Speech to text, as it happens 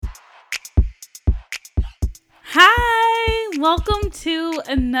Hi, welcome to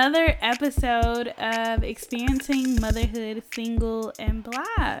another episode of Experiencing Motherhood Single and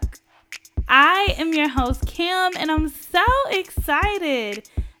Black. I am your host, Kim, and I'm so excited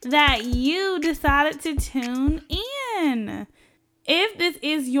that you decided to tune in. If this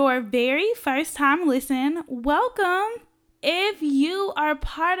is your very first time listening, welcome. If you are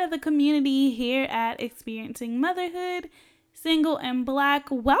part of the community here at Experiencing Motherhood Single and Black,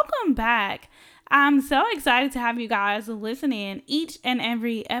 welcome back. I'm so excited to have you guys listen in each and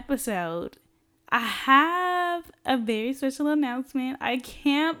every episode. I have a very special announcement. I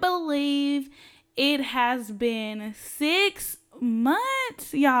can't believe it has been 6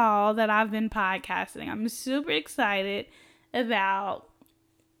 months, y'all, that I've been podcasting. I'm super excited about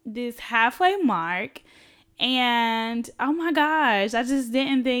this halfway mark. And oh my gosh, I just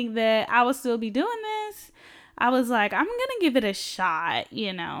didn't think that I would still be doing this. I was like, I'm going to give it a shot,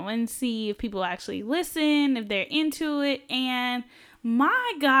 and see if people actually listen, if they're into it. And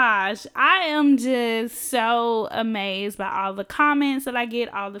my gosh, I am just so amazed by all the comments that I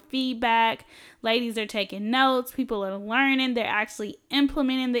get, all the feedback. Ladies are taking notes. People are learning. They're actually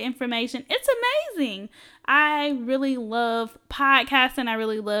implementing the information. It's amazing. I really love podcasting. I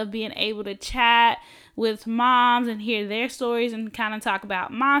really love being able to chat with moms and hear their stories and kind of talk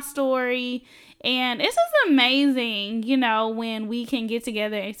about my story. And it's just amazing, when we can get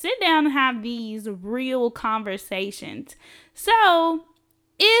together and sit down and have these real conversations. So,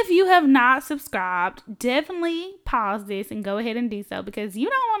 if you have not subscribed, definitely pause this and go ahead and do so because you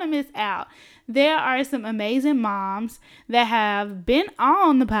don't want to miss out. There are some amazing moms that have been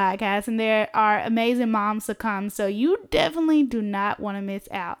on the podcast, and there are amazing moms to come. So, you definitely do not want to miss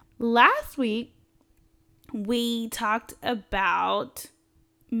out. Last week, we talked about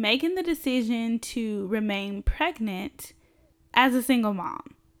making the decision to remain pregnant as a single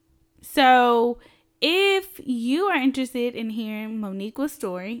mom. So if you are interested in hearing Moniqua's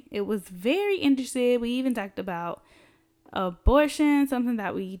story, it was very interesting. We even talked about abortion, something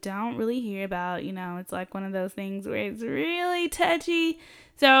that we don't really hear about. It's like one of those things where it's really touchy.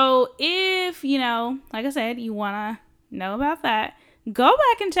 So if, like I said, you want to know about that, go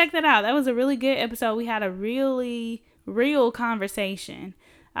back and check that out. That was a really good episode. We had a really real conversation.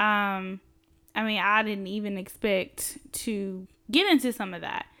 I didn't even expect to get into some of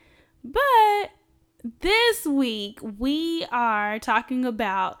that. But this week, we are talking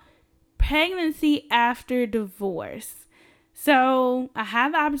about pregnancy after divorce. So I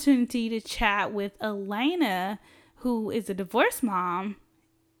had the opportunity to chat with Elena, who is a divorced mom,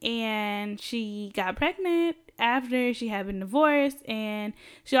 and she got pregnant after she had been divorced, and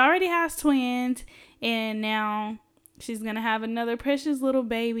she already has twins, and now she's going to have another precious little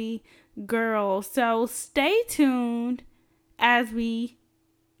baby girl. So stay tuned as we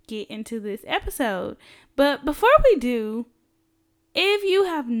get into this episode. But before we do, if you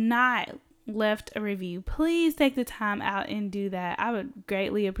have not left a review, please take the time out and do that. I would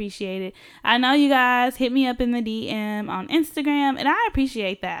greatly appreciate it. I know you guys hit me up in the DM on Instagram, and I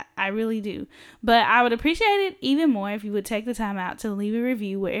appreciate that. I really do. But I would appreciate it even more if you would take the time out to leave a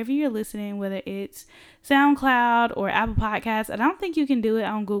review wherever you're listening, whether it's SoundCloud or Apple Podcasts. I don't think you can do it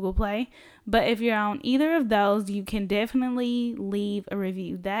on Google Play, but if you're on either of those, you can definitely leave a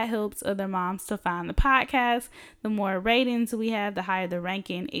review. That helps other moms to find the podcast. The more ratings we have, the higher the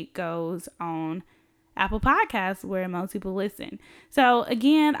ranking it goes on Apple Podcasts, where most people listen. So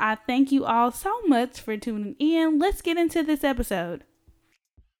again, I thank you all so much for tuning in. Let's get into this episode.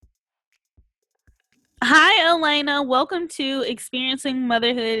 Hi, Elena. Welcome to Experiencing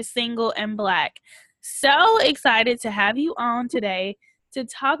Motherhood Single and Black. So excited to have you on today to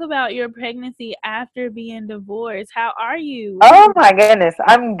talk about your pregnancy after being divorced. How are you? Oh my goodness,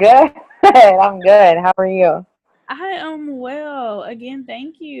 I'm good. I'm good. How are you? I am well. Again,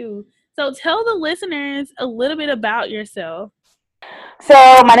 thank you. So tell the listeners a little bit about yourself. So,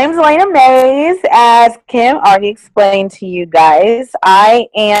 my name is Elena Mays. As Kim already explained to you guys, I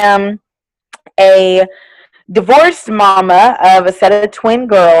am a divorced mama of a set of twin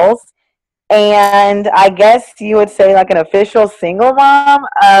girls, and I guess you would say like an official single mom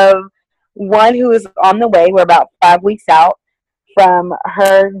of one who is on the way. We're about 5 weeks out from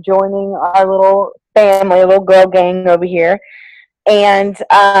her joining our little family, little girl gang over here. And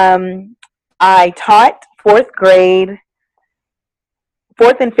I taught fourth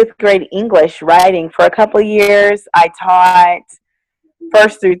and fifth grade English writing for a couple of years. I taught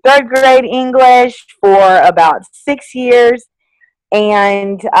first through third grade English for about 6 years.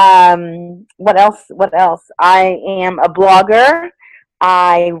 And what else? What else? I am a blogger.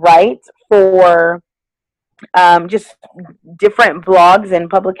 I write for just different blogs and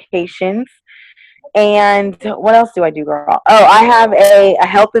publications. And what else do I do, girl? Oh, I have a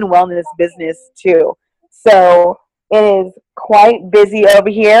health and wellness business too. So it is quite busy over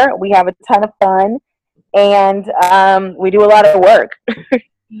here. We have a ton of fun, and we do a lot of work.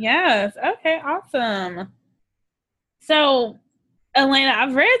 Yes. Okay. Awesome. So, Elena,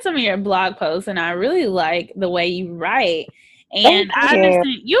 I've read some of your blog posts and I really like the way you write. And Thank I you.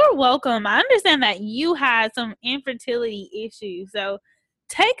 understand you're welcome. I understand that you had some infertility issues. So,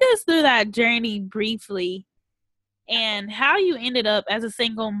 take us through that journey briefly and how you ended up as a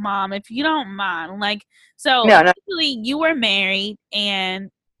single mom, if you don't mind. Like, so No, no, initially you were married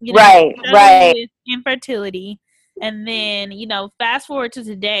and, you right, struggled right. with infertility. And then, fast forward to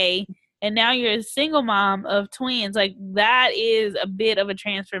today, and now you're a single mom of twins. Like, that is a bit of a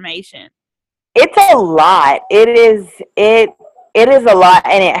transformation. It's a lot. It is a lot,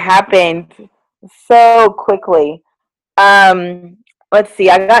 and it happened so quickly. Um, let's see.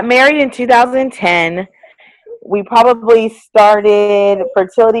 I got married in 2010. We probably started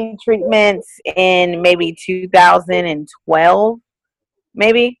fertility treatments in maybe 2012,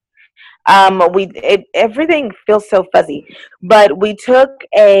 maybe. Everything feels so fuzzy, but we took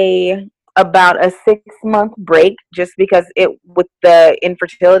a about a 6 month break just because it with the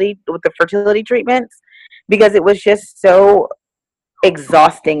fertility treatments, because it was just so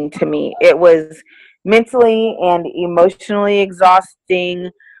exhausting to me. It was mentally and emotionally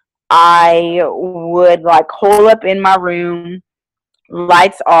exhausting. I would like hole up in my room,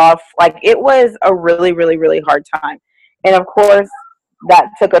 lights off. Like it was a really, really, really hard time. And of course,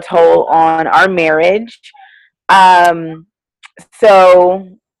 that took a toll on our marriage. Um, so,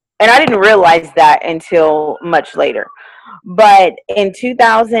 and I didn't realize that until much later. But in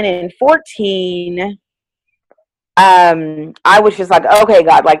 2014, I was just like, okay,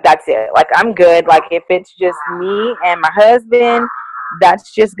 God, like that's it. Like I'm good. Like if it's just me and my husband,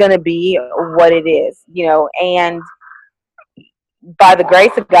 that's just gonna be what it is, you know. And by the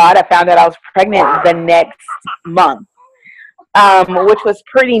grace of God, I found out I was pregnant the next month, which was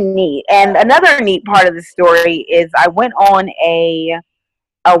pretty neat. And another neat part of the story is I went on a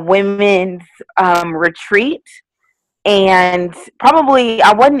women's retreat, and probably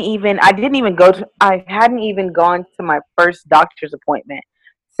I didn't even I hadn't even gone to my first doctor's appointment.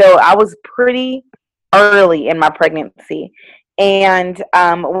 So I was pretty early in my pregnancy. And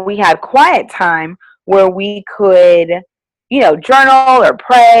we had quiet time where we could, journal or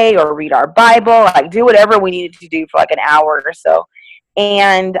pray or read our Bible, like do whatever we needed to do for like an hour or so.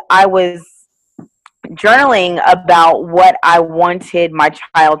 And I was journaling about what I wanted my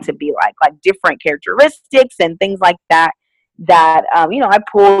child to be like different characteristics and things like that. That I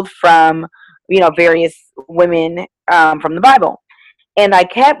pulled from various women from the Bible, and I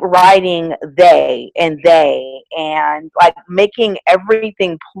kept writing they and like making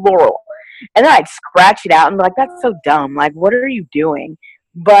everything plural, and then I'd scratch it out and be like, "That's so dumb! Like, what are you doing?"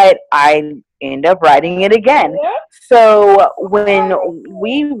 But I end up writing it again. So when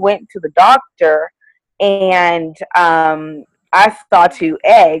we went to the doctor and I saw two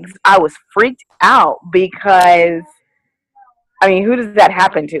eggs, I was freaked out because I mean, who does that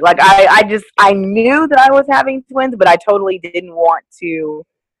happen to? Like, I knew that I was having twins, but I totally didn't want to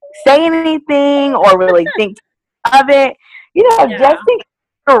say anything or really think of it. Yeah. Just in case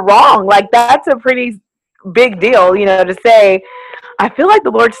you're wrong. Like, that's a pretty big deal, to say, I feel like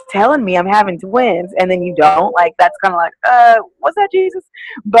the Lord's telling me I'm having twins, and then you don't. Like, that's kind of like, what's that, Jesus?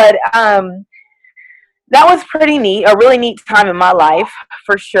 But that was pretty neat, a really neat time in my life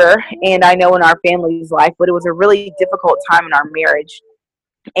for sure, and I know in our family's life, but it was a really difficult time in our marriage.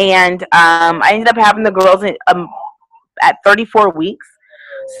 And I ended up having the girls at 34 weeks,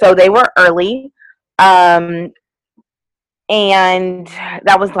 so they were early. Um, and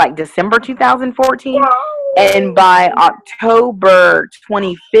that was like December 2014. And by October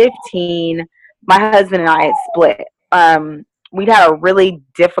 2015, my husband and I had split. We'd had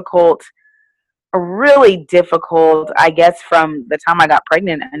I guess, from the time I got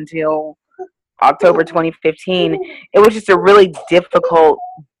pregnant until October 2015. It was just a really difficult,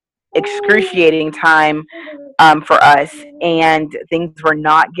 excruciating time for us, and things were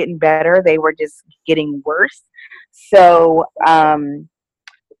not getting better. They were just getting worse. So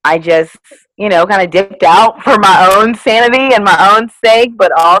I just, kind of dipped out for my own sanity and my own sake,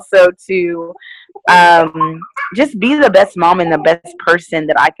 but also to um, just be the best mom and the best person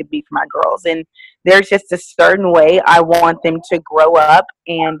that I could be for my girls. And there's just a certain way I want them to grow up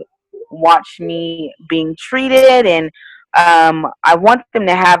and watch me being treated, and I want them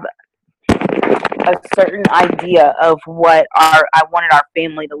to have a certain idea of what I wanted our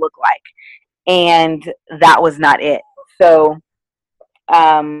family to look like, and that was not it. So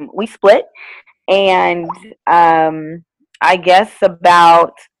we split, And I guess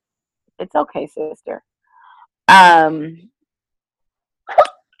about, it's okay, sister. Um,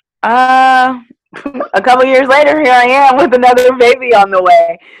 uh, a couple years later, here I am with another baby on the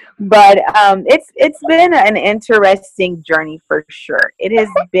way. But it's been an interesting journey for sure. It has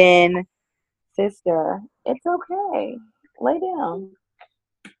been, sister. It's okay. Lay down.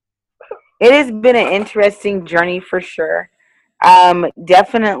 It has been an interesting journey for sure.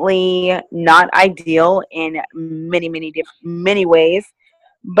 Definitely not ideal in many ways,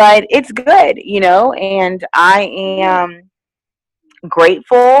 but it's good, and I am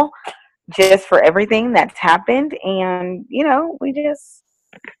grateful just for everything that's happened, and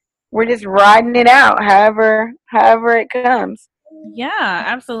we're just riding it out, however it comes. Yeah,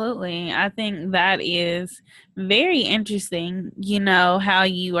 absolutely. I think that is very interesting, how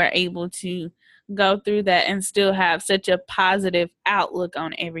you are able to go through that and still have such a positive outlook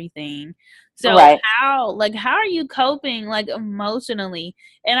on everything. So Right. how are you coping like emotionally?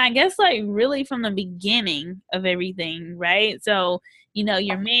 And I guess like really from the beginning of everything, right? So,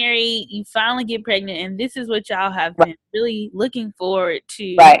 you're married, you finally get pregnant, and this is what y'all have Right. been really looking forward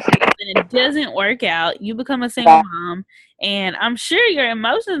to. Right. And it doesn't work out. You become a single Right. mom, and I'm sure your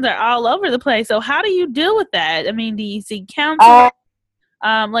emotions are all over the place. So how do you deal with that? I mean, do you seek counseling?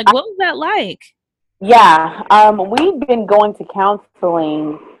 Uh, Like, what was that like? yeah. We've been going to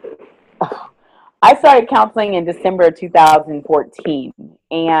counseling. I started counseling in December of 2014,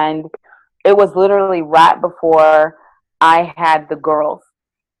 and it was literally right before I had the girls.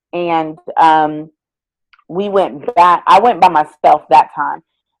 And we went back. I went by myself that time,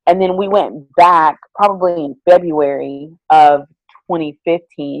 and then we went back probably in February of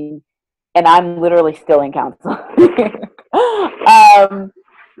 2015, and I'm literally still in counseling.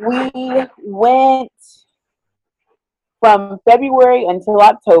 We went from February until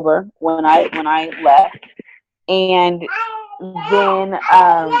October when I left, and then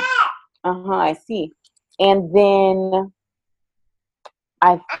I see, and then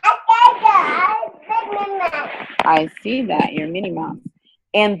I I see that you're Minnie Mouse,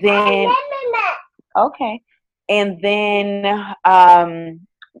 and then okay, and then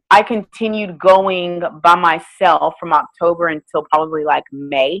I continued going by myself from October until probably like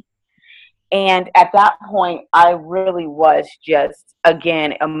May. And at that point, I really was just,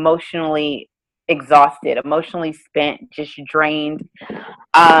 again, emotionally exhausted, emotionally spent, just drained,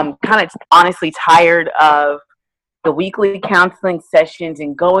 kind of honestly tired of the weekly counseling sessions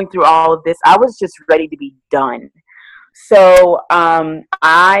and going through all of this. I was just ready to be done. So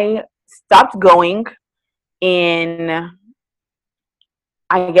I stopped going in,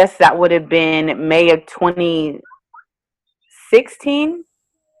 I guess that would have been May of 2016.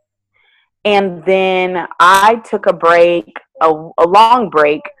 And then I took a break, a long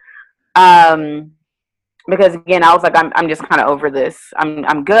break, um, because again, I was like, I'm just kind of over this.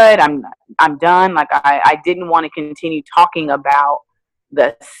 I'm good. I'm done. Like I didn't want to continue talking about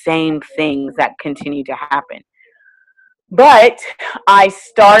the same things that continue to happen. But I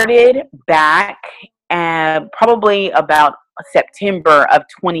started back probably about September of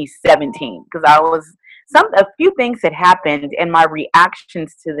 2017 because a few things had happened and my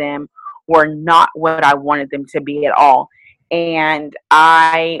reactions to them were not what I wanted them to be at all. And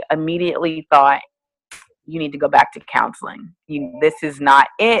I immediately thought, you need to go back to counseling. This is not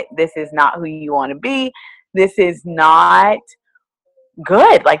it. This is not who you want to be. This is not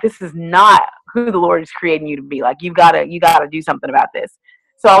good. Like this is not who the Lord is creating you to be. Like you gotta do something about this.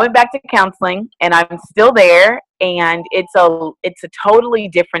 So I went back to counseling and I'm still there and it's a totally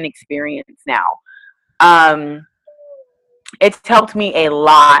different experience now. Um it's helped me a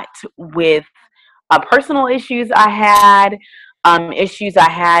lot with personal issues I had, issues I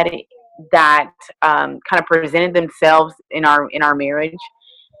had that kind of presented themselves in our marriage,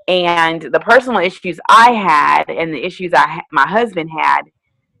 and the personal issues I had, and the issues my husband had,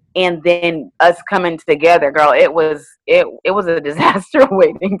 and then us coming together, girl. It was a disaster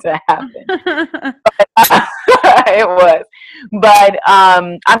waiting to happen. It was, but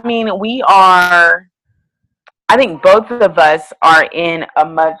I mean, we are. I think both of us are in a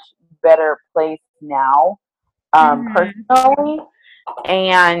much better place now, Mhm. personally,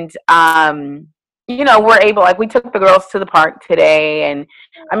 and we're able. Like we took the girls to the park today, and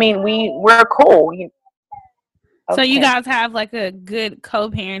I mean, we're cool. So you Okay. guys have like a good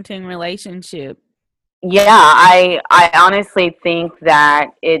co-parenting relationship. Yeah, I honestly think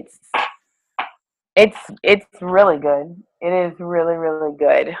that it's really good. It is really really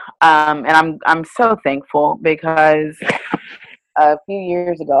good. And I'm so thankful because a few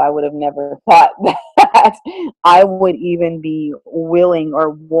years ago I would have never thought that. that I would even be willing or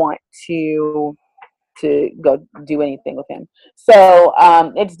want to go do anything with him. So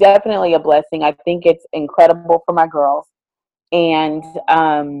it's definitely a blessing. I think it's incredible for my girls, and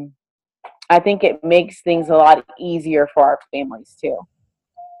I think it makes things a lot easier for our families too.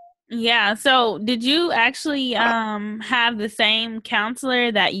 Yeah. So did you actually have the same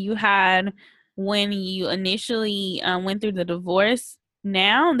counselor that you had when you initially went through the divorce?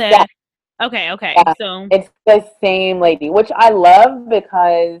 Now Yeah, that okay. yeah, So it's the same lady, which I love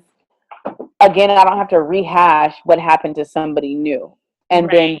because again, I don't have to rehash what happened to somebody new, and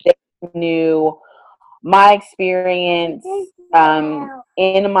then right. they knew my experience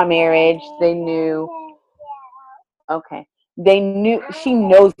in my marriage. They knew, okay, they knew, she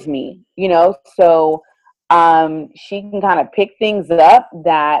knows me, so she can kind of pick things up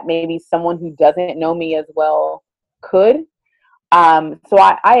that maybe someone who doesn't know me as well could. So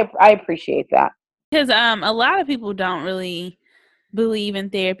I appreciate that. Because a lot of people don't really believe in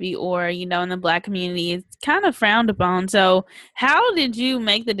therapy, or in the Black community it's kind of frowned upon. So how did you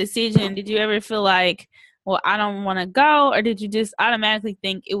make the decision? Did you ever feel like, well, I don't want to go, or did you just automatically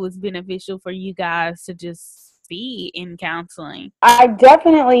think it was beneficial for you guys to just be in counseling? I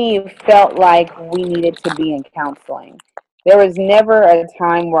definitely felt like we needed to be in counseling. There was never a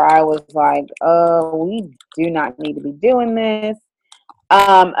time where I was like, oh, we do not need to be doing this.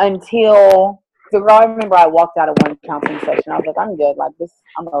 Until the girl, I remember I walked out of one counseling session. I was like, I'm good. Like this,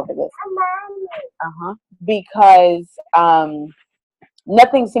 I'm over this. Uh-huh. Because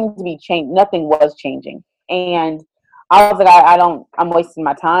nothing seemed to be changed. Nothing was changing. And I was like, I'm wasting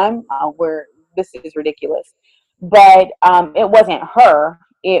my time. Where this is ridiculous. But it wasn't her.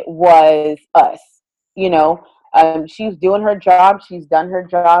 It was us. You know, she's doing her job. She's done her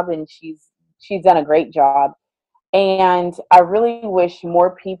job, and she's done a great job. And I really wish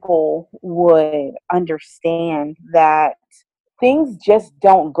more people would understand that things just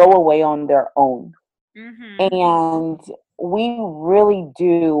don't go away on their own. Mm-hmm. And we really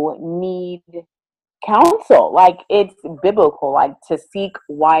do need counsel. Like it's biblical, like to seek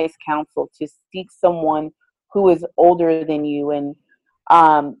wise counsel, to seek someone who is older than you and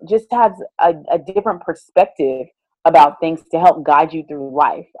just has a different perspective about things to help guide you through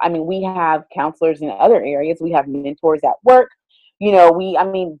life. I mean, we have counselors in other areas, we have mentors at work. I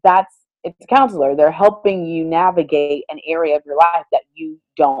mean, it's a counselor. They're helping you navigate an area of your life that you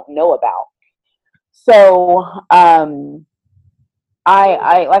don't know about. So, I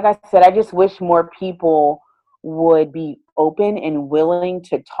like I said, I just wish more people would be open and willing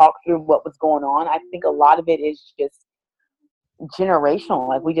to talk through what was going on. I think a lot of it is just generational.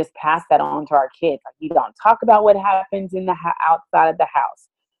 Like we just pass that on to our kids. Like you don't talk about what happens in the outside of the house.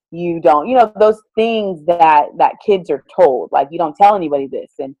 You don't, those things that kids are told. Like you don't tell anybody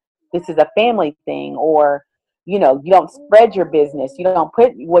this, and this is a family thing, or you don't spread your business. You don't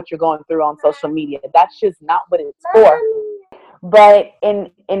put what you're going through on social media. That's just not what it's for. But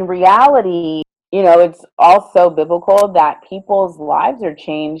in reality, it's also biblical that people's lives are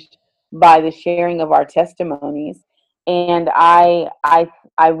changed by the sharing of our testimonies. And I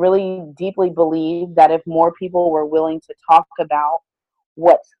really deeply believe that if more people were willing to talk about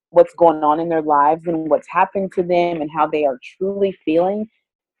what's going on in their lives and what's happened to them and how they are truly feeling,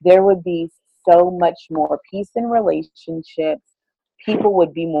 there would be so much more peace in relationships. People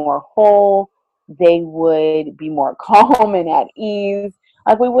would be more whole. They would be more calm and at ease.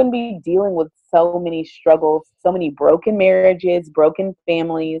 Like we wouldn't be dealing with so many struggles, so many broken marriages, broken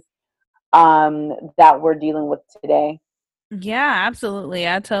families that we're dealing with today. Yeah, absolutely.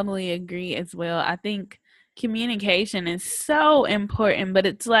 I totally agree as well. I think communication is so important, but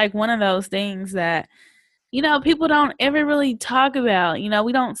it's like one of those things that people don't ever really talk about.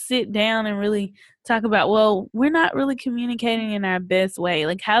 We don't sit down and really talk about, well, we're not really communicating in our best way.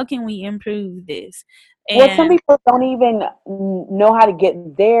 Like, how can we improve this? Well, some And people don't even know how to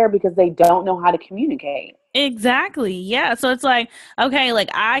get there because they don't know how to communicate. exactly. Yeah. So it's like, okay, like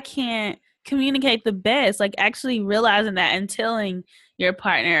I can't communicate the best, like actually realizing that and telling your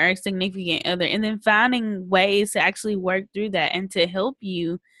partner or significant other, and then finding ways to actually work through that and to help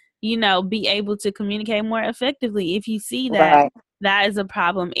you, be able to communicate more effectively if you see that Right, that is a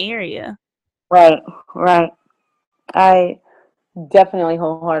problem area. right, right. I definitely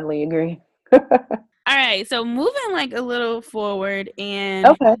wholeheartedly agree. All right. So moving like a little forward, and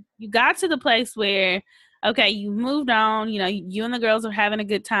Okay. you got to the place where, okay, you moved on, you and the girls are having a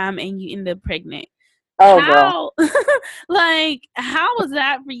good time and you end up pregnant. Oh, girl. How like how was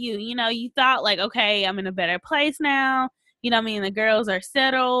that for you? You thought like, okay, I'm in a better place now. you know what I mean, the girls are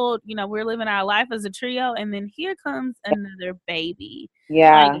settled, you know, we're living our life as a trio, and then here comes another baby.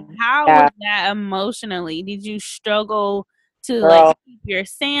 Like, Yeah, how yeah, was that emotionally? Did you struggle to, like, girl. keep your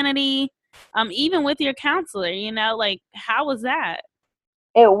sanity? Even with your counselor, you know, like, how was that?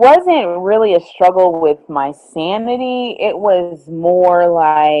 It wasn't really a struggle with my sanity. It was more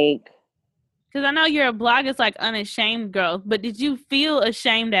like Because I know your blog is like unashamed growth, but did you feel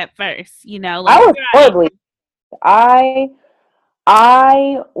ashamed at first? You know, I like was here I am. horribly. I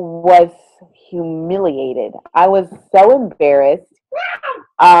I was humiliated. I was so embarrassed.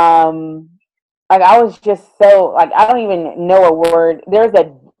 Um, like I was just so like I don't even know a word.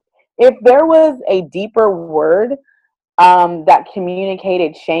 If there was a deeper word that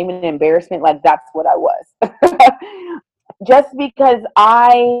communicated shame and embarrassment, like that's what I was. Just because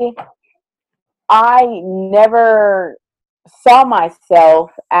I never saw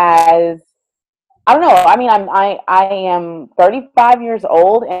myself as I don't know. I mean, I am 35 years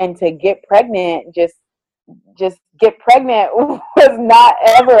old, and to get pregnant, just get pregnant was not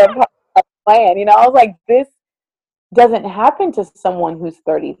ever a plan. You know, I was like, this doesn't happen to someone who's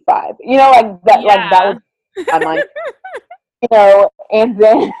 35. You know, like that Yeah. was my mind. You know, and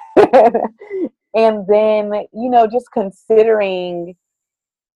then and then just considering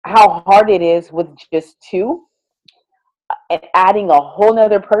how hard it is with just two and adding a whole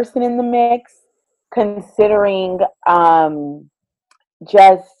nother person in the mix, considering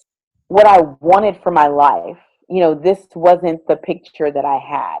just what I wanted for my life. This wasn't the picture that I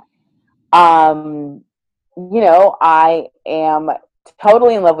had. Um, I am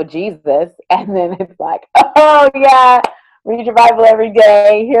totally in love with Jesus, and then it's like, oh yeah, read your Bible every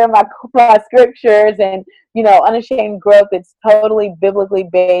day. Here are my scriptures, and unashamed growth. It's totally biblically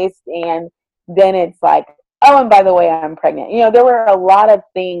based, and then it's like, oh, and by the way, I'm pregnant. There were a lot of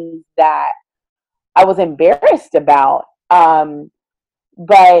things that I was embarrassed about.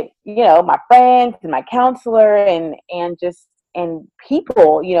 But my friends and my counselor and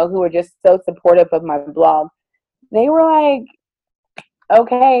people who were just so supportive of my blog, they were like,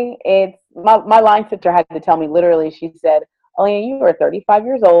 okay, it's my line sister had to tell me literally. She said, Elena, you are 35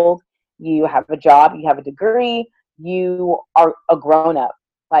 years old, you have a job, you have a degree, you are a grown up,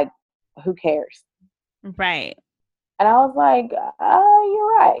 like, who cares? Right. And I was like, you're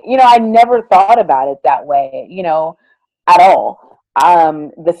right. I never thought about it that way, at all.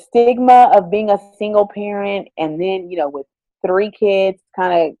 The stigma of being a single parent and then, with three kids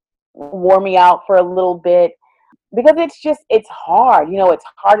kind of wore me out for a little bit because it's hard. It's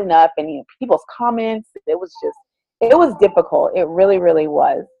hard enough. And, people's comments, it was difficult. It really, really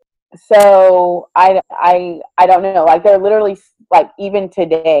was. So I don't know. Like they're literally like even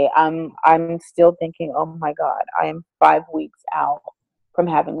today, I'm still thinking, oh my God, I am 5 weeks out from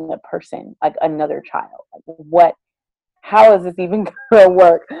having a person like another child. Like what? How is this even going to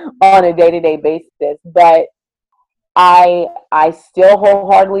work on a day-to-day basis? But I still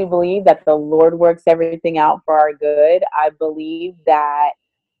wholeheartedly believe that the Lord works everything out for our good. I believe that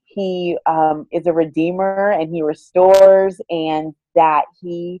He is a redeemer and He restores, and that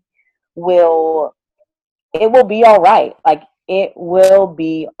He will it will be all right. Like it will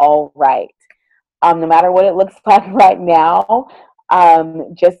be all right. No matter what it looks like right now,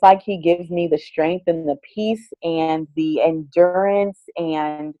 just like he gives me the strength and the peace and the endurance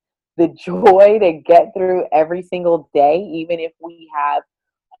and the joy to get through every single day, even if we have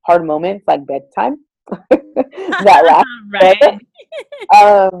hard moments like bedtime that last Right. forever.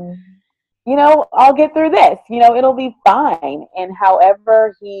 Um, I'll get through this. It'll be fine. And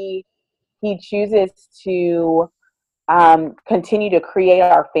however he chooses to continue to create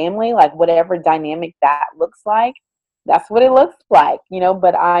our family, like whatever dynamic that looks like, that's what it looks like,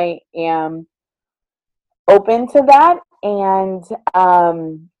 but I am open to that. And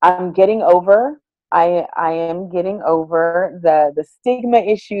I'm getting over, I am getting over the stigma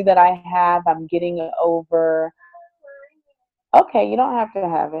issue that I have. I'm getting over, okay, you don't have to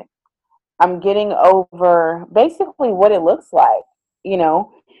have it. I'm getting over basically what it looks like, you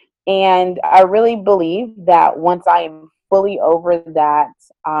know. And I really believe that once I am fully over that,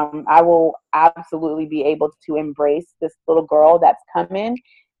 I will absolutely be able to embrace this little girl that's coming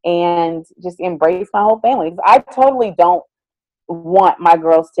and just embrace my whole family. I totally don't want my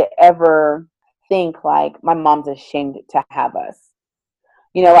girls to ever think like my mom's ashamed to have us.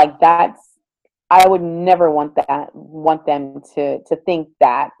 Like that's I would never want them to think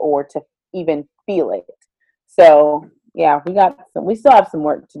that or to even feel it. So yeah, we still have some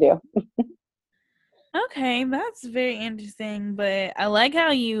work to do. Okay, that's very interesting, but I like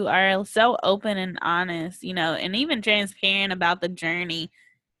how you are so open and honest, you know, and even transparent about the journey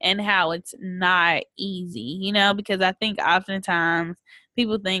and how it's not easy, you know, because I think oftentimes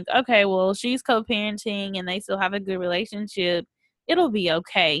people think, okay, well, she's co-parenting and they still have a good relationship, it'll be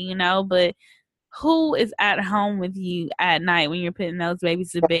okay, you know, but who is at home with you at night when you're putting those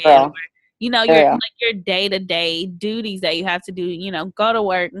babies to bed, or you know, your Yeah. like your day-to-day duties that you have to do, you know, go to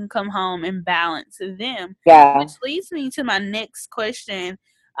work and come home and balance them. Yeah. Which leads me to my next question.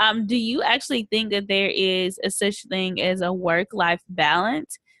 Do you actually think that there is a such thing as a work-life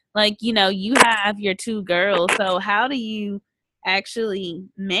balance? Like, you know, you have your two girls, so how do you actually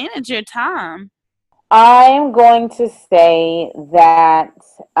manage your time? I'm going to say that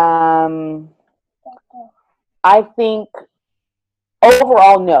I think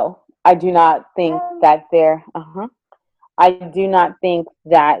overall, no. I do not think that there. I do not think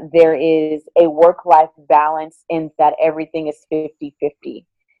that there is a work-life balance in that everything is 50-50.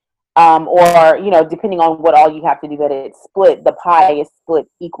 Or, depending on what all you have to do, that it's split, the pie is split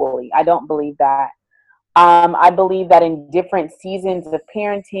equally. I don't believe that. I believe that in different seasons of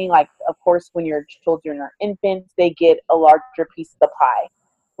parenting, like, of course, when your children are infants, they get a larger piece of the pie,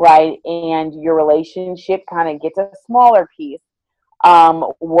 right? And your relationship kind of gets a smaller piece.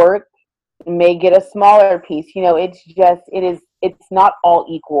 Work may get a smaller piece. It's not all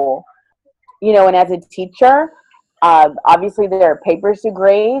equal. And as a teacher, obviously there are papers to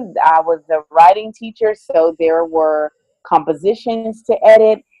grade. I was a writing teacher, so there were compositions to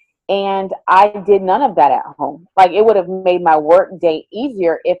edit, and I did none of that at home. Like, it would have made my work day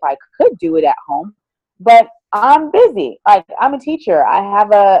easier if I could do it at home, but I'm busy. Like, I'm a teacher. I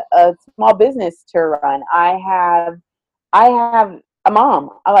have a small business to run. I have a mom.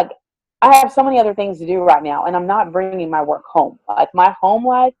 I have so many other things to do right now, and I'm not bringing my work home. Like, my home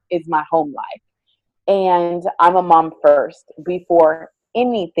life is my home life, and I'm a mom first before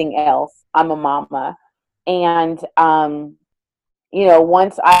anything else. I'm a mama, and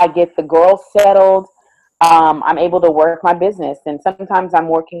once I get the girls settled, I'm able to work my business, and sometimes I'm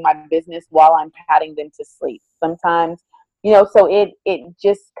working my business while I'm patting them to sleep. Sometimes, so it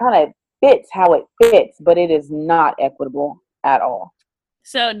just kind of fits how it fits, but it is not equitable at all.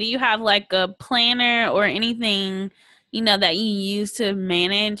 So, do you have like a planner or anything, you know, that you use to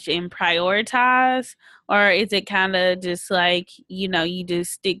manage and prioritize? Or is it kind of just like, you know, you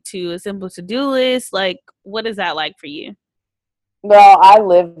just stick to a simple to do list? Like, what is that like for you? Well, I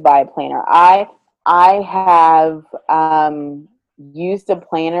live by a planner. I have used a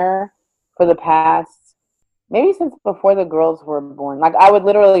planner for the past, maybe since before the girls were born. Like, I would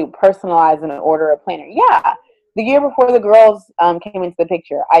literally personalize and order a planner. Yeah, the year before the girls came into the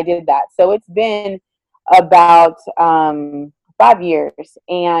picture, I did that. So it's been about 5 years,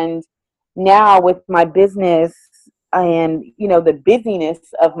 and now with my business and the busyness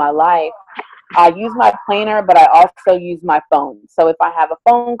of my life, I use my planner, but I also use my phone. So if I have a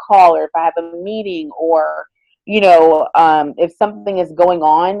phone call, or if I have a meeting, or if something is going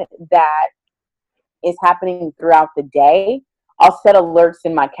on that is happening throughout the day, I'll set alerts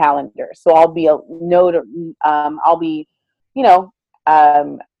in my calendar. So I'll be a note. I'll be, you know,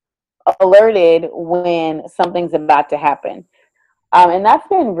 um, alerted when something's about to happen. And that's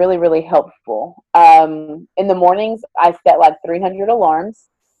been really, really helpful. In the mornings, I set like 300 alarms.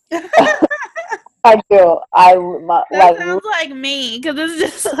 I do. That sounds like me because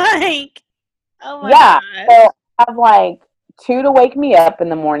it's just like, oh my Yeah. So gosh. I have like two to wake me up in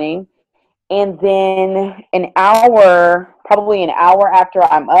the morning, and then probably an hour after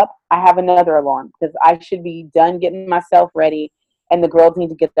I'm up, I have another alarm because I should be done getting myself ready, and the girls need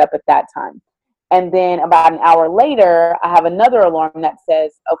to get up at that time. And then about an hour later, I have another alarm that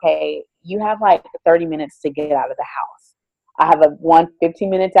says, okay, you have like 30 minutes to get out of the house. I have a 15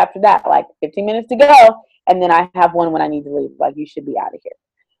 minutes after that, like 15 minutes to go. And then I have one when I need to leave, like, you should be out of here.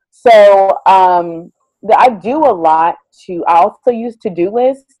 So I do a lot I also use to-do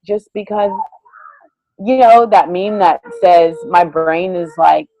lists, just because, that meme that says my brain is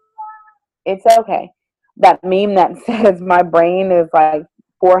like, it's okay. That meme that says my brain is like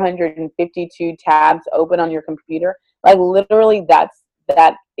 452 tabs open on your computer. Like, literally, that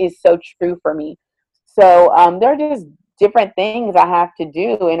is so true for me. So there are just different things I have to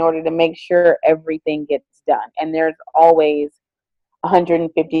do in order to make sure everything gets done. And there's always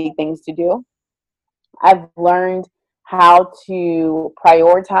 150 things to do. I've learned how to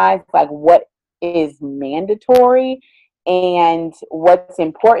prioritize, like, what is mandatory and what's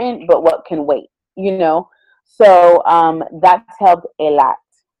important, but what can wait, you know? So that's helped a lot.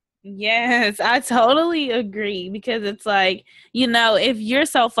 Yes, I totally agree because it's like, you know, if you're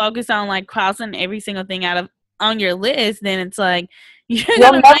so focused on like crossing every single thing out of on your list, then it's like you're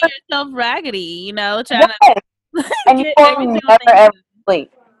You'll gonna run never, yourself raggedy, you know, trying yes, to and you get every will single never thing ever done.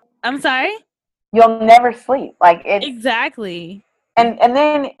 sleep. I'm sorry? You'll never sleep. Like it's Exactly. and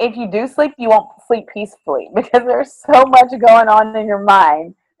then if you do sleep, you won't sleep peacefully because there's so much going on in your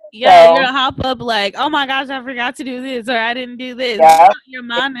mind. Yeah, you're So gonna hop up like, oh my gosh, I forgot to do this or I didn't do this. yeah, Your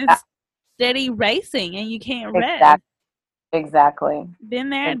mind is steady racing and you can't rest. exactly, exactly. Been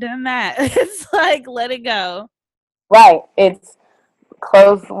there, done that. It's like, let it go. Right. It's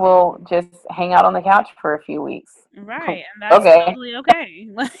clothes will just hang out on the couch for a few weeks. Right. And that's Okay. totally okay.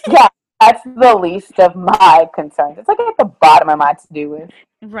 Yeah, that's the least of my concerns. It's like at the bottom of my to-do list.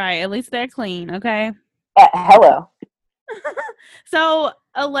 Right. At least they're clean. Okay. Hello. So,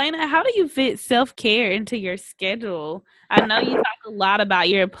 Elena, how do you fit self care into your schedule? I know you talk a lot about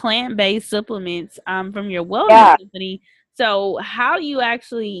your plant based supplements from your wellness Yeah. company. So, how do you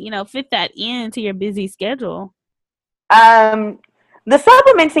actually, fit that into your busy schedule? Um, the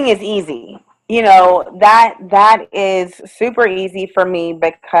supplementing is easy. You know, that is super easy for me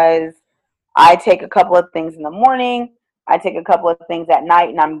because I take a couple of things in the morning, I take a couple of things at night,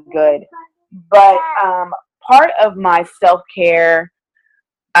 and I'm good. But part of my self care,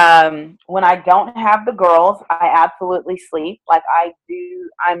 when I don't have the girls, I absolutely sleep. Like I do,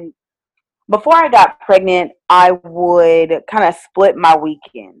 before I got pregnant, I would kind of split my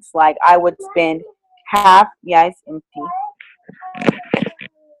weekends. Like I would spend half, yeah, it's empty.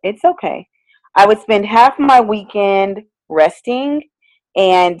 It's okay. I would spend half my weekend resting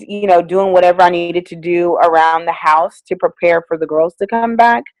and, doing whatever I needed to do around the house to prepare for the girls to come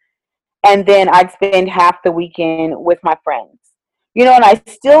back. And then I'd spend half the weekend with my friends. And I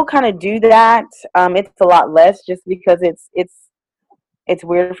still kind of do that. It's a lot less just because it's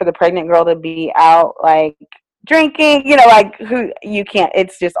weird for the pregnant girl to be out like drinking, like who you can't.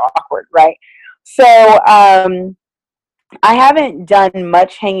 It's just awkward, right? So I haven't done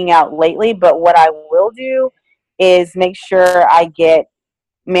much hanging out lately, but what I will do is make sure I get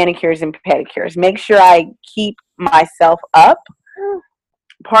manicures and pedicures. Make sure I keep myself up.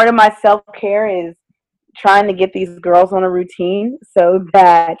 Part of my self care is trying to get these girls on a routine so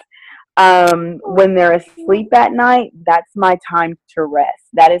that when they're asleep at night, that's my time to rest.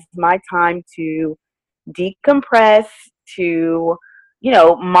 That is my time to decompress, to,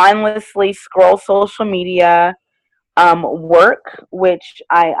 mindlessly scroll social media, work, which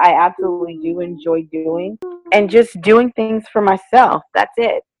I absolutely do enjoy doing, and just doing things for myself. That's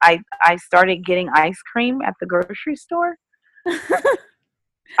it. I started getting ice cream at the grocery store.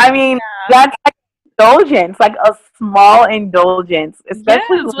 I mean, that's like indulgence, like a small indulgence,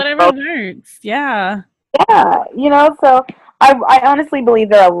 especially Yes, with whatever girls. works. Yeah. Yeah, so I honestly believe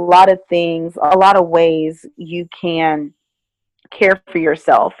there are a lot of things, a lot of ways you can care for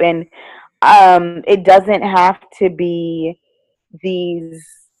yourself. And it doesn't have to be these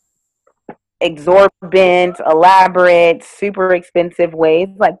exorbitant, elaborate, super expensive ways.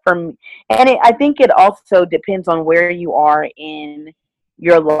 Like I think it also depends on where you are in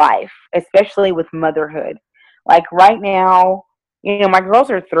your life, especially with motherhood. Like right now, my girls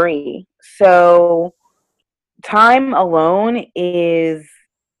are 3, so time alone is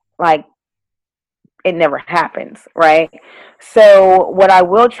like it never happens, right? So what I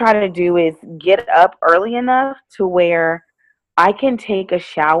will try to do is get up early enough to where I can take a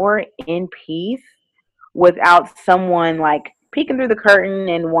shower in peace without someone like peeking through the curtain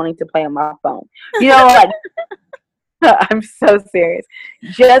and wanting to play on my phone. Like I'm so serious.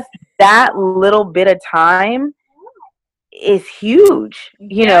 Just that little bit of time is huge,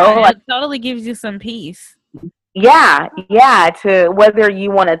 Yeah, like it totally gives you some peace. yeah, to whether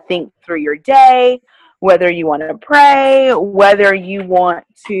you want to think through your day, whether you want to pray, whether you want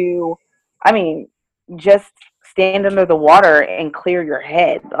to, I mean, just stand under the water and clear your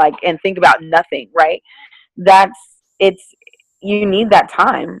head, like, and think about nothing, right? That's, it's, you need that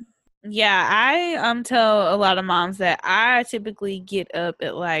time. Yeah, I tell a lot of moms that I typically get up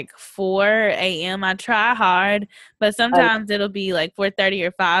at like 4 a.m. I try hard, but Uh, sometimes it'll be like 4:30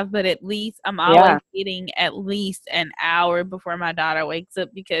 or 5, but at least I'm always yeah, getting at least an hour before my daughter wakes up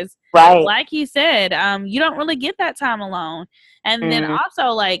because right. like you said, you don't really get that time alone. And then Mm, also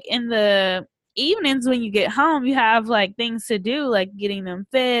like in the evenings when you get home, you have like things to do like getting them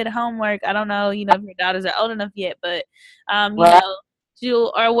fed, homework. I don't know, if your daughters are old enough yet, but right.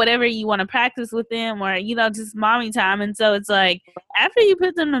 do or whatever you want to practice with them or just mommy time. And so it's like after you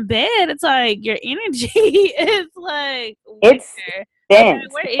put them to bed, it's like your energy is like It's where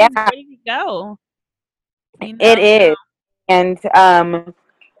dense. where Yeah, did it go, it is. And,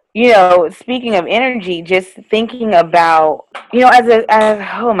 speaking of energy, just thinking about,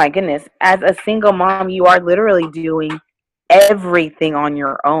 oh my goodness, as a single mom, you are literally doing everything on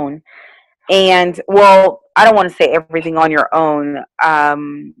your own. And, well, I don't want to say everything on your own.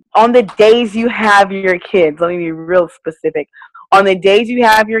 on the days you have your kids, let me be real specific. On the days you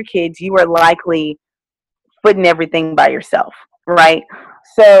have your kids, you are likely putting everything by yourself, right?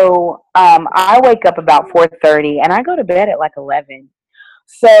 So I wake up about 4:30 and I go to bed at like 11.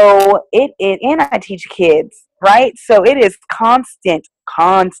 So it and I teach kids, right? So it is constant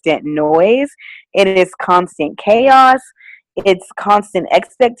noise. It is constant chaos. It's constant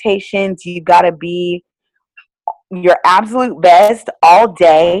expectations. You got to be your absolute best all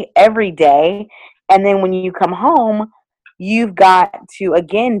day, every day. And then when you come home, you've got to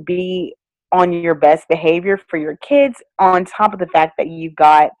again be on your best behavior for your kids on top of the fact that you've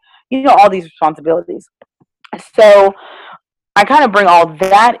got, all these responsibilities. So I kind of bring all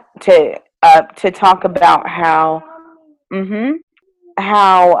that to up to talk about hmm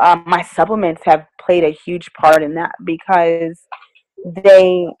how my supplements have played a huge part in that because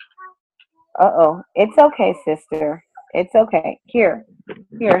they. It's okay, sister. It's okay. Here,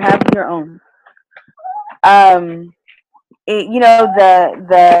 have your own. Um, we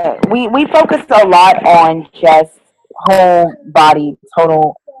focus a lot on just whole body,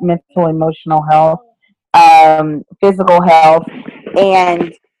 total mental, emotional health, physical health,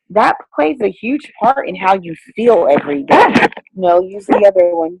 and that plays a huge part in how you feel every day. No, use the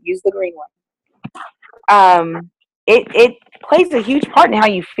other one. Use the green one. It plays a huge part in how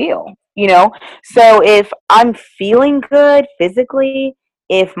you feel. So if I'm feeling good physically,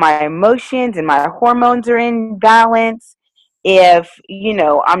 if my emotions and my hormones are in balance, if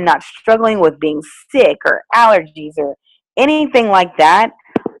I'm not struggling with being sick or allergies or anything like that,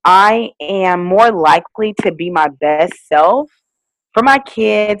 I am more likely to be my best self for my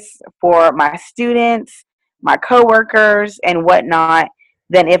kids, for my students, my coworkers, and whatnot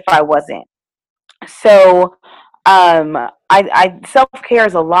than if I wasn't. So, I self care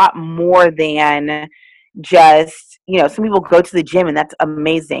is a lot more than just some people go to the gym and that's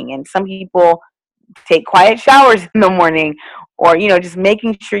amazing, and some people take quiet showers in the morning, or just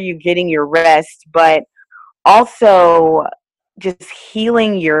making sure you're getting your rest, but also just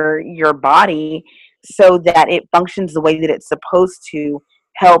healing your body so that it functions the way that it's supposed to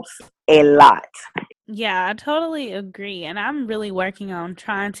helps a lot. Yeah, I totally agree. And I'm really working on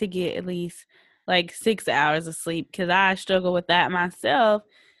trying to get at least like 6 hours of sleep because I struggle with that myself.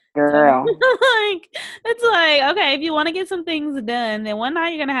 So Girl. like it's like, okay, if you want to get some things done, then one night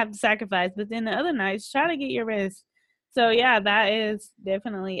you're gonna have to sacrifice, but then the other nights try to get your rest. So yeah, that is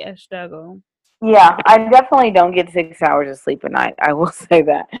definitely a struggle. Yeah, I definitely don't get 6 hours of sleep a night. I will say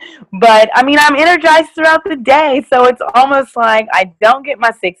that. But I mean, I'm energized throughout the day, so it's almost like I don't get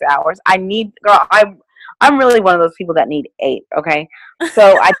my 6 hours. Girl, I'm really one of those people that need 8. Okay,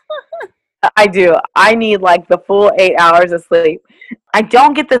 so I do. I need like the full 8 hours of sleep. I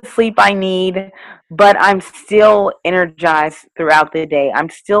don't get the sleep I need, but I'm still energized throughout the day. I'm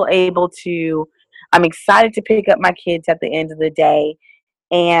excited to pick up my kids at the end of the day,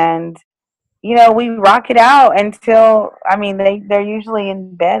 and we rock it out until, I mean, they're usually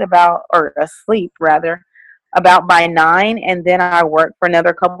in bed about, or asleep rather, about by 9, and then I work for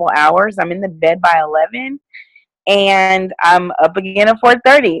another couple hours. I'm in the bed by 11, and I'm up again at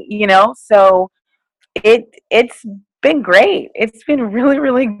 4:30. So it's been great. It's been really,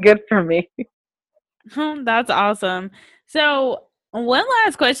 really good for me. That's awesome. So one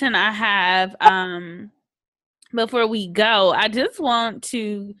last question I have before we go, I just want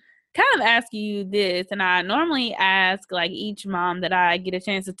to kind of ask you this, and I normally ask like each mom that I get a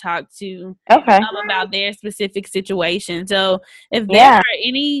chance to talk to Okay. about their specific situation. So, if there Yeah. are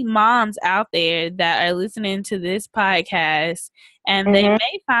any moms out there that are listening to this podcast and they Mhm.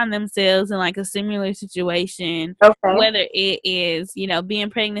 may find themselves in like a similar situation, Okay. whether it is, being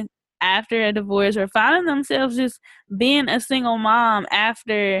pregnant after a divorce or finding themselves just being a single mom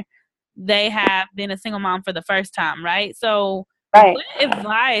after they have been a single mom for the first time, right? So, Right. what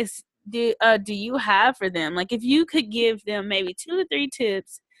advice do you have for them? Like, if you could give them maybe 2 to 3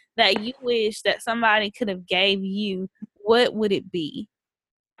 tips that you wish that somebody could have gave you, what would it be?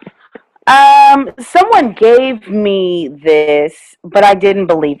 Someone gave me this, but I didn't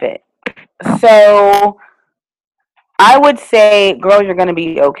believe it. So I would say, girl, you're gonna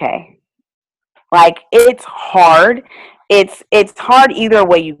be okay. Like it's hard. It's hard either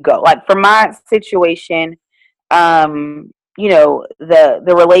way you go. Like for my situation, the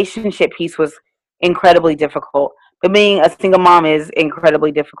relationship piece was incredibly difficult. But being a single mom is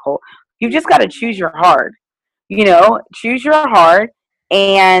incredibly difficult. You've just got to choose your heart. Choose your heart,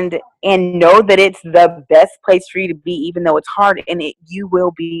 and know that it's the best place for you to be, even though it's hard, and you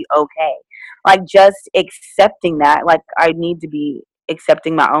will be okay. Like just accepting that. Like I need to be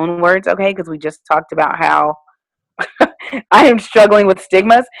accepting my own words, okay? Because we just talked about how I am struggling with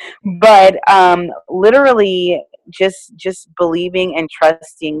stigmas, but literally just believing and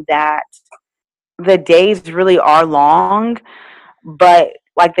trusting that the days really are long, but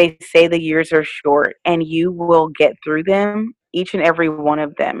like they say, the years are short, and you will get through them, each and every one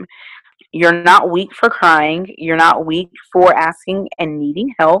of them. You're not weak for crying. You're not weak for asking and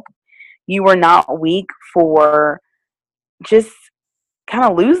needing help. You are not weak for just kind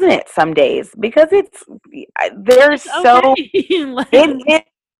of losing it some days, because there's It's okay. it is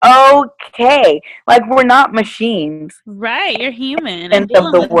okay. Like, we're not machines. Right, you're human and Sense of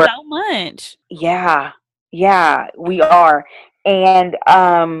dealing the with word. so much. Yeah, yeah, we are, and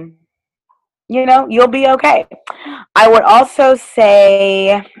you'll be okay. I would also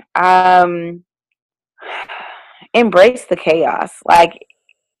say, um, embrace the chaos. Like,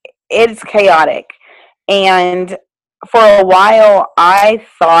 it's chaotic. And for a while, I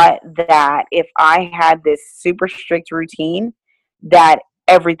thought that if I had this super strict routine, that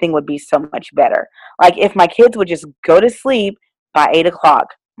everything would be so much better. Like, if my kids would just go to sleep by 8 o'clock,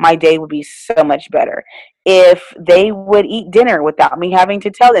 my day would be so much better. If they would eat dinner without me having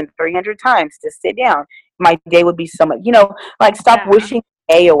to tell them 300 times to sit down, my day would be so much, like, stop Yeah. wishing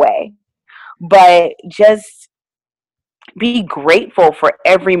the day away, but just be grateful for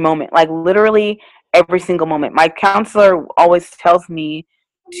every moment, like, literally every single moment. My counselor always tells me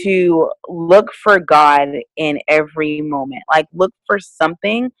to look for God in every moment, like, look for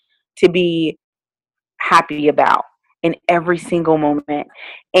something to be happy about in every single moment.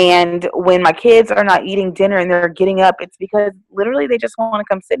 And when my kids are not eating dinner and they're getting up, it's because literally they just want to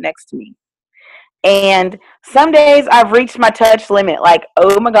come sit next to me. And some days I've reached my touch limit, like,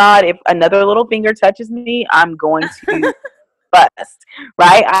 oh my God, if another little finger touches me, I'm going to bust,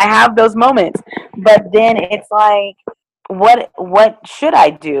 right? I have those moments. But then it's like, what should I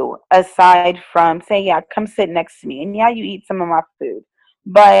do aside from say, yeah, come sit next to me, and yeah, you eat some of my food.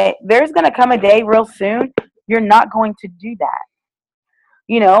 But there's gonna come a day real soon you're not going to do that,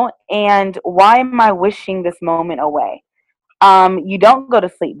 and why am I wishing this moment away? You don't go to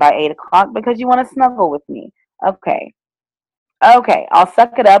sleep by 8 o'clock because you want to snuggle with me. Okay, okay, I'll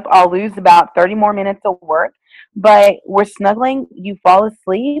suck it up. I'll lose about 30 more minutes of work, but we're snuggling, you fall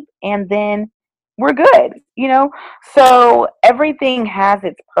asleep, and then we're good, So everything has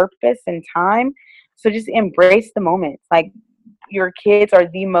its purpose and time. So just embrace the moments. Like, your kids are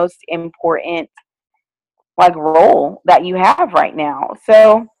the most important, like, role that you have right now.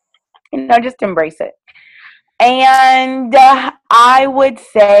 So, just embrace it. And I would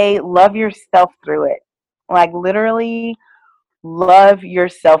say love yourself through it. Like, literally love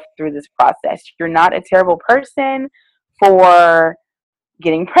yourself through this process. You're not a terrible person for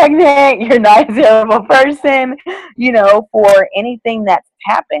getting pregnant. You're not a terrible person, for anything that's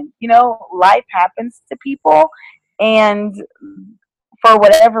happened. Life happens to people, and for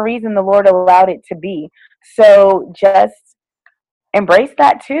whatever reason, the Lord allowed it to be. So just embrace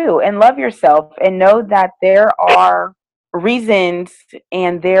that too, and love yourself, and know that there are reasons,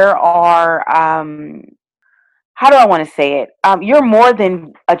 and there are how do I want to say it? You're more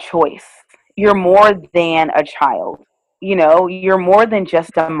than a choice. You're more than a child. You're more than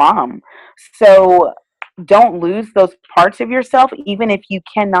just a mom. So don't lose those parts of yourself, even if you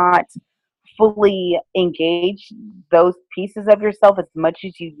cannot fully engage those pieces of yourself as much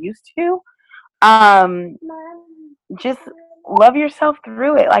as you used to. Um, just love yourself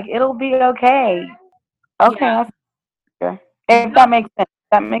through it. Like, it'll be okay. Okay, Yeah. if that makes sense.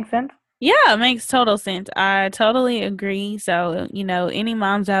 That makes sense. Yeah, it makes total sense. I totally agree. So, any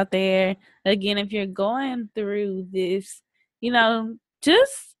moms out there, again, if you're going through this,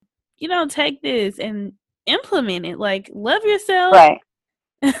 just, take this and implement it. Like, love yourself. Right.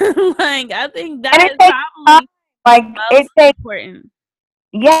 Like, I think And that it is takes time. probably Like, most important.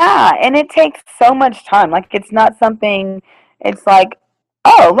 yeah, and it takes so much time. Like, it's not something, it's like,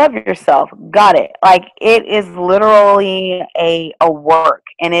 oh, love yourself. Got it. Like, it is literally a work,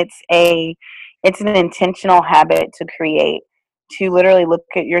 and it's an intentional habit to create, to literally look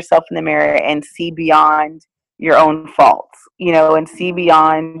at yourself in the mirror and see beyond your own faults, and see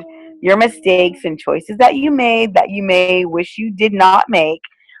beyond your mistakes and choices that you made that you may wish you did not make.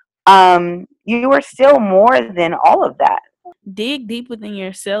 You are still more than all of that. Dig deep within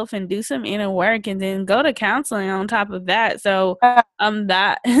yourself and do some inner work, and then go to counseling on top of that. So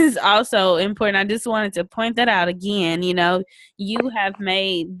that is also important. I just wanted to point that out again. You have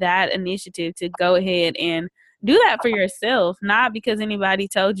made that initiative to go ahead and do that for yourself, not because anybody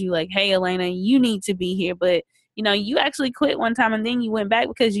told you like, hey, Elena, you need to be here, but you actually quit one time and then you went back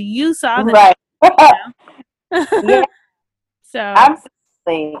because you saw the Right. you know? Yeah, So absolutely.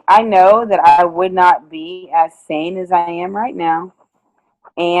 I know that I would not be as sane as I am right now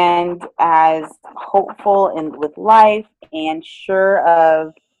and as hopeful and with life and sure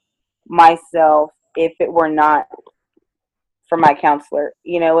of myself if it were not for my counselor,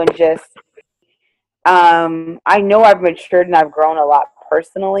 and just I know I've matured and I've grown a lot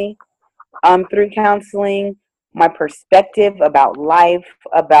personally through counseling. My perspective about life,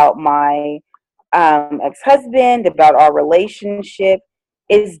 about my ex-husband, about our relationship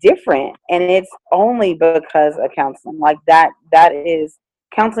is different, and it's only because of counseling. Like that is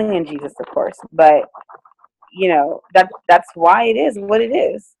counseling and Jesus, of course, but that's why it is what it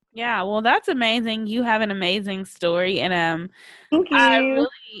is. Yeah, well, that's amazing. You have an amazing story, and Thank I you. really,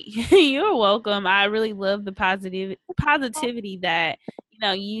 you're welcome. I really love the positivity that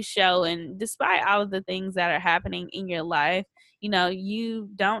you show, and despite all of the things that are happening in your life, you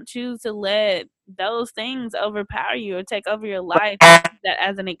don't choose to let those things overpower you or take over your life. Use that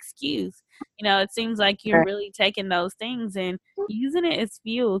as an excuse. It seems like you're really taking those things and using it as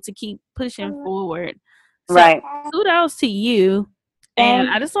fuel to keep pushing forward. So, Right. kudos to you. And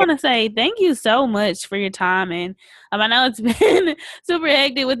Thank I just want to say thank you so much for your time. And I know it's been super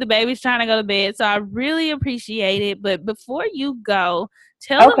hectic with the babies trying to go to bed, so I really appreciate it. But before you go,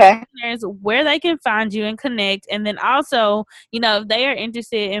 tell the Okay. listeners where they can find you and connect. And then also, if they are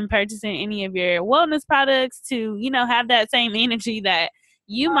interested in purchasing any of your wellness products to, have that same energy that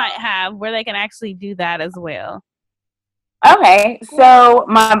you might have, where they can actually do that as well. Okay. So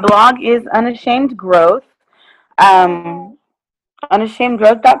my blog is Unashamed Growth. Um,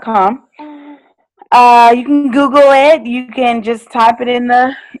 unashamedgrowth.com. You can Google it. You can just type it in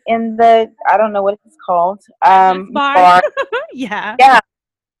the I don't know what it's called Bar. bar. Yeah. Yeah.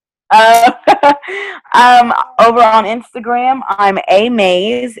 Uh, over on Instagram, I'm A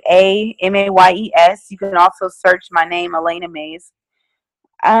Mays, AMAYES. You can also search my name, Elena Mays.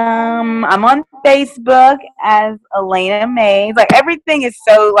 I'm on Facebook as Elena Mays. Like everything is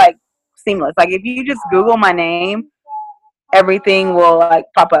so like seamless. Like if you just Google my name, everything will like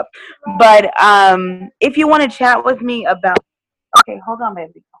pop up. But if you want to chat with me about, okay, hold on,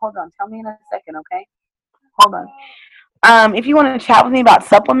 baby, hold on. Tell me in a second, okay? Hold on. If you want to chat with me about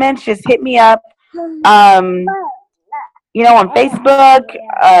supplements, just hit me up. Um, on Facebook,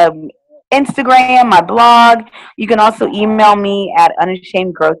 Instagram, my blog. You can also email me at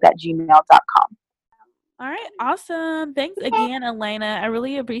unashamedgrowth@gmail.com. All right. Awesome. Thanks again, Elena. I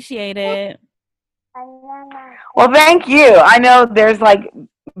really appreciate it. Well, thank you. I know there's like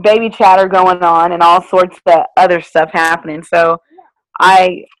baby chatter going on and all sorts of other stuff happening. So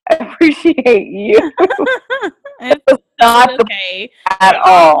I appreciate you. It's Not totally okay. at We're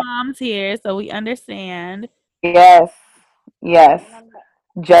all all. moms here, so we understand. Yes. Yes.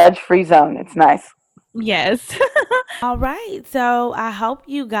 Judge free zone. It's nice. Yes. All right. So I hope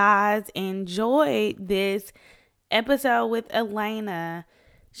you guys enjoyed this episode with Elena.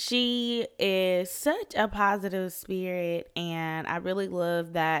 She is such a positive spirit, and I really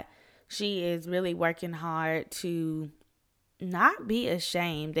love that she is really working hard to not be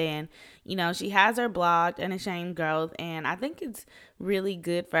ashamed. And she has her blog, Unashamed Growth, and I think it's really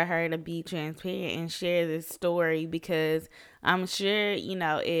good for her to be transparent and share this story, because I'm sure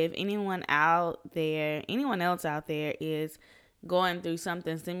if anyone else out there is going through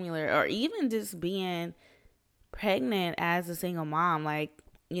something similar, or even just being pregnant as a single mom, like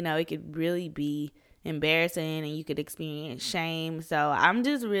it could really be embarrassing and you could experience shame. So I'm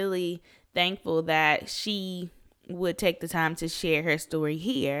just really thankful that she would take the time to share her story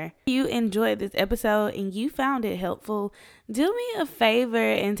here. If you enjoyed this episode and you found it helpful, do me a favor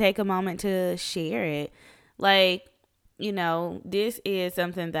and take a moment to share it. Like, this is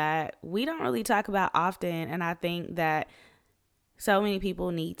something that we don't really talk about often, and I think that so many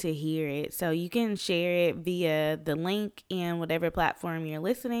people need to hear it. So you can share it via the link in whatever platform you're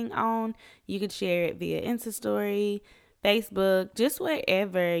listening on. You could share it via Insta Story, Facebook, just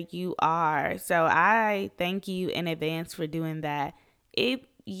wherever you are. So I thank you in advance for doing that. If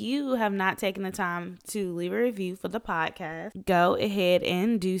you have not taken the time to leave a review for the podcast, go ahead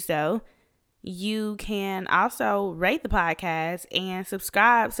and do so. You can also rate the podcast and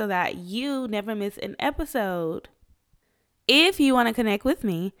subscribe so that you never miss an episode. If you want to connect with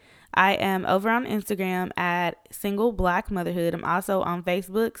me, I am over on Instagram at Single Black Motherhood. I'm also on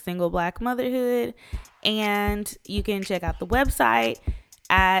Facebook, Single Black Motherhood. And you can check out the website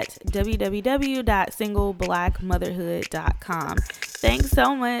at www.singleblackmotherhood.com. Thanks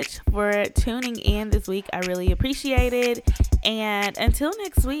so much for tuning in this week. I really appreciate it. And until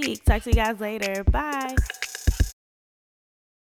next week, talk to you guys later. Bye.